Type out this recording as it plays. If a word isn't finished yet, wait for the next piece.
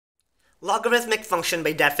Logarithmic function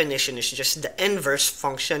by definition is just the inverse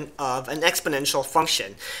function of an exponential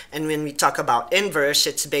function. And when we talk about inverse,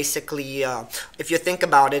 it's basically, if you think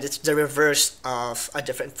about it, it's the reverse of a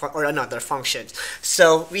different or another function.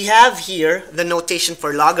 So we have here the notation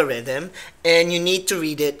for logarithm, and you need to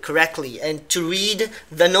read it correctly. And to read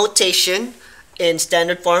the notation in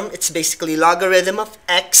standard form, it's basically logarithm of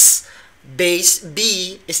x base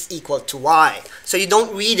b is equal to y. So you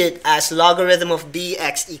don't read it as logarithm of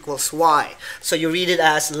bx equals y. So you read it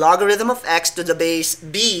as logarithm of x to the base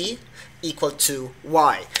b equal to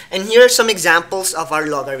y. And here are some examples of our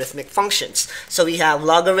logarithmic functions. So we have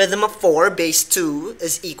logarithm of 4 base 2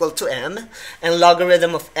 is equal to m, and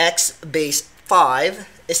logarithm of x base 5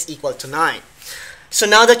 is equal to 9. So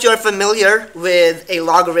now that you're familiar with a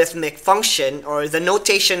logarithmic function or the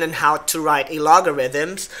notation and how to write a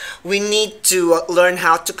logarithms, we need to learn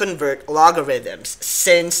how to convert logarithms.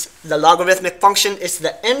 Since the logarithmic function is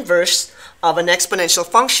the inverse of an exponential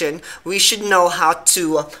function, we should know how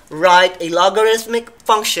to write a logarithmic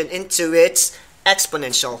function into its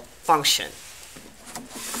exponential function.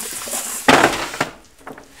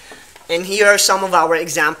 And here are some of our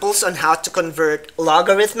examples on how to convert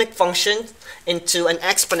logarithmic functions into an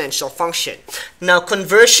exponential function. Now,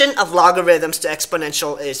 conversion of logarithms to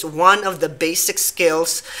exponential is one of the basic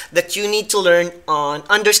skills that you need to learn on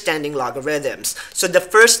understanding logarithms. So the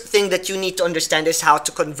first thing that you need to understand is how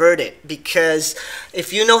to convert it, because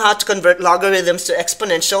if you know how to convert logarithms to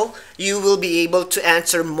exponential, you will be able to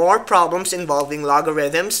answer more problems involving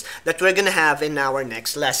logarithms that we're going to have in our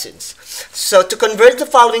next lessons. So to convert the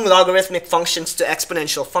following logarithmic functions to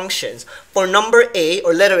exponential functions, for number A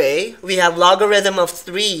or letter A, we have logarithm of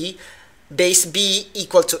 3 base b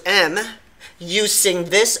equal to m. Using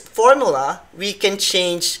this formula, we can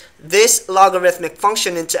change this logarithmic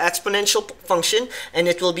function into exponential function, and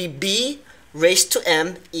it will be b raised to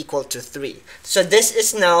m equal to 3. So this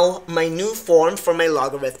is now my new form for my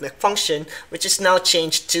logarithmic function, which is now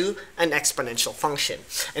changed to an exponential function.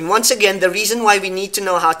 And once again, the reason why we need to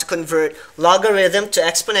know how to convert logarithm to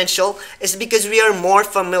exponential is because we are more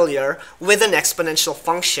familiar with an exponential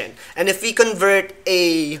function. And if we convert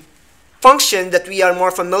a function that we are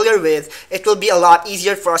more familiar with, it will be a lot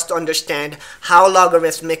easier for us to understand how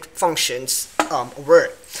logarithmic functions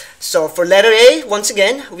work. So for letter A, once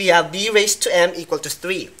again, we have b raised to m equal to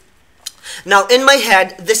 3. Now in my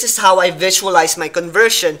head, this is how I visualize my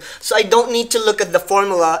conversion, so I don't need to look at the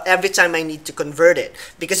formula every time I need to convert it,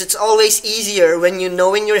 because it's always easier when you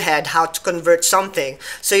know in your head how to convert something,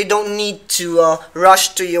 so you don't need to rush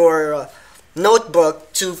to your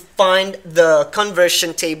notebook to find the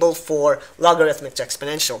conversion table for logarithmic to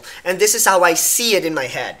exponential. And this is how I see it in my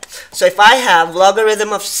head. So if I have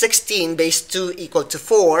logarithm of 16 base 2 equal to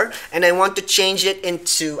 4, and I want to change it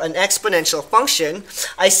into an exponential function,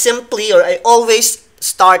 I always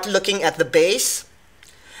start looking at the base,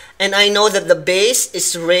 and I know that the base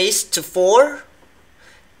is raised to 4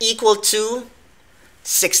 equal to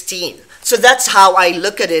 16. So that's how I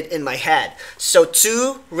look at it in my head. So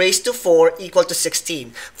 2 raised to 4 equal to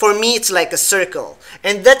 16. For me, it's like a circle.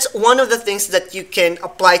 And that's one of the things that you can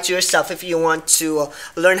apply to yourself if you want to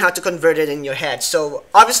learn how to convert it in your head. So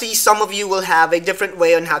obviously, some of you will have a different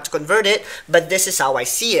way on how to convert it, but this is how I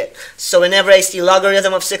see it. So whenever I see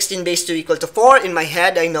logarithm of 16 base 2 equal to 4, in my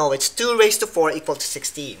head, I know it's 2 raised to 4 equal to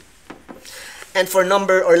 16. And for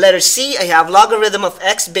number or letter C, I have logarithm of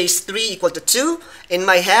x base 3 equal to 2. In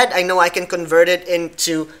my head, I know I can convert it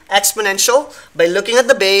into exponential by looking at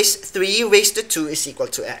the base. 3 raised to 2 is equal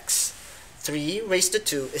to x. 3 raised to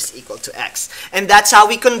 2 is equal to x. And that's how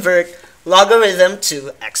we convert logarithm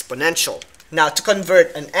to exponential. Now, to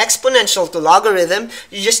convert an exponential to logarithm,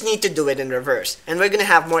 you just need to do it in reverse. And we're going to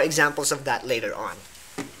have more examples of that later on.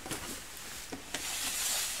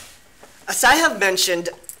 As I have mentioned,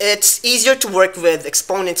 it's easier to work with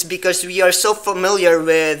exponents because we are so familiar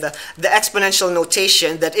with the exponential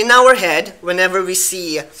notation that in our head, whenever we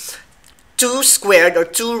see 2 squared or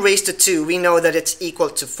 2 raised to 2, we know that it's equal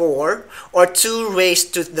to 4. Or 2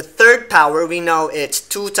 raised to the third power, we know it's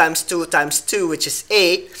 2 times 2 times 2, which is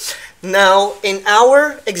 8. Now, in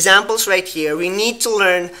our examples right here, we need to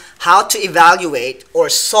learn how to evaluate or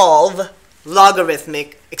solve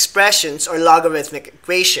logarithmic expressions or logarithmic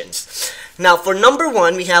equations. Now, for number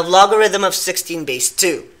 1, we have logarithm of 16 base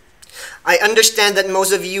 2. I understand that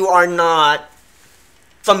most of you are not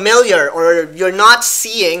familiar, or you're not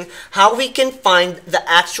seeing how we can find the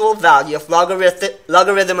actual value of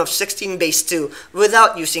logarithm of 16 base 2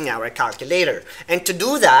 without using our calculator. And to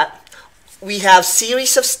do that, we have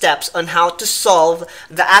series of steps on how to solve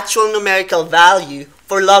the actual numerical value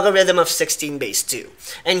for logarithm of 16 base 2.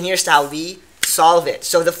 And here's how we solve it.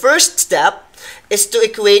 So the first step is to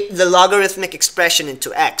equate the logarithmic expression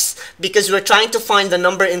into x, because we're trying to find the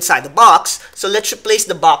number inside the box. So let's replace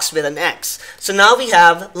the box with an x. So now we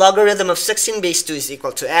have logarithm of 16 base 2 is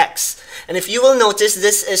equal to x. And if you will notice,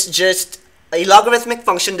 this is just a logarithmic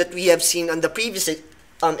function that we have seen on the previous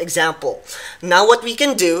example. Now what we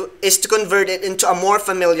can do is to convert it into a more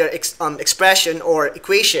familiar expression or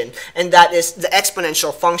equation, and that is the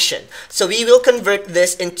exponential function. So we will convert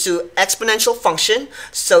this into exponential function.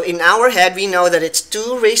 So in our head, we know that it's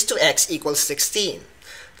 2 raised to x equals 16.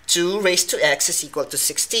 2 raised to x is equal to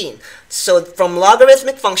 16. So from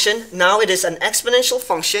logarithmic function, now it is an exponential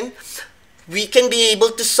function. We can be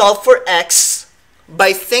able to solve for x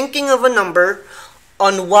by thinking of a number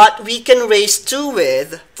on what we can raise 2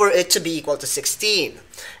 with for it to be equal to 16.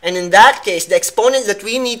 And in that case, the exponent that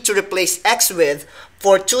we need to replace x with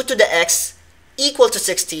for 2 to the x equal to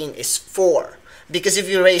 16 is 4. Because if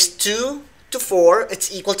you raise 2 to 4,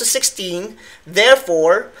 it's equal to 16.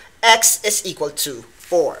 Therefore, x is equal to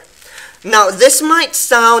 4. Now, this might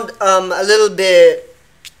sound a little bit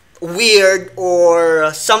weird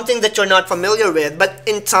or something that you're not familiar with, but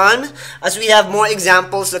in time, as we have more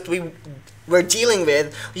examples that we're dealing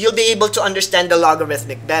with, you'll be able to understand the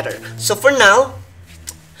logarithmic better. So for now,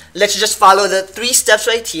 let's just follow the 3 steps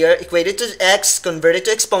right here. Equate it to x, convert it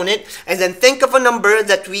to exponent, and then think of a number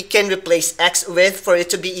that we can replace x with for it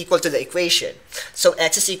to be equal to the equation. So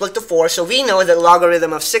x is equal to 4, so we know that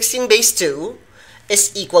logarithm of 16 base 2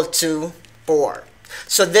 is equal to 4.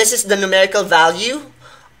 So this is the numerical value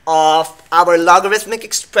of our logarithmic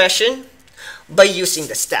expression by using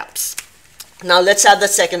the steps. Now let's have the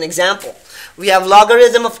second example. We have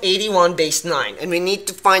logarithm of 81 base 9, and we need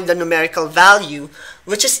to find the numerical value,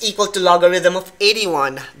 which is equal to logarithm of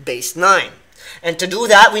 81 base 9. And to do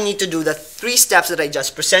that, we need to do the 3 steps that I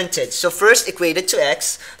just presented. So first, equate it to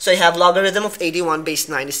x. So I have logarithm of 81 base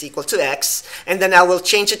 9 is equal to x. And then I will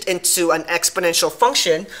change it into an exponential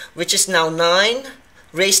function, which is now 9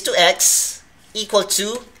 raised to x equal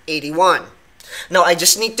to 81. Now I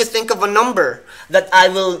just need to think of a number that I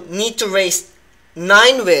will need to raise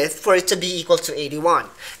 9 with for it to be equal to 81.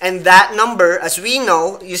 And that number, as we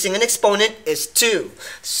know, using an exponent, is 2.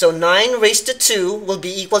 So 9 raised to 2 will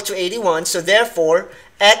be equal to 81. So therefore,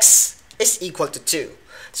 x is equal to 2.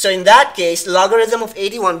 So in that case, logarithm of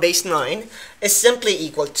 81 base 9 is simply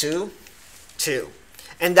equal to 2.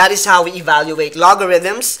 And that is how we evaluate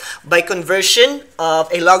logarithms, by conversion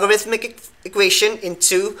of a logarithmic equation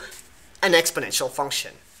into an exponential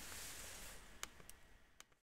function.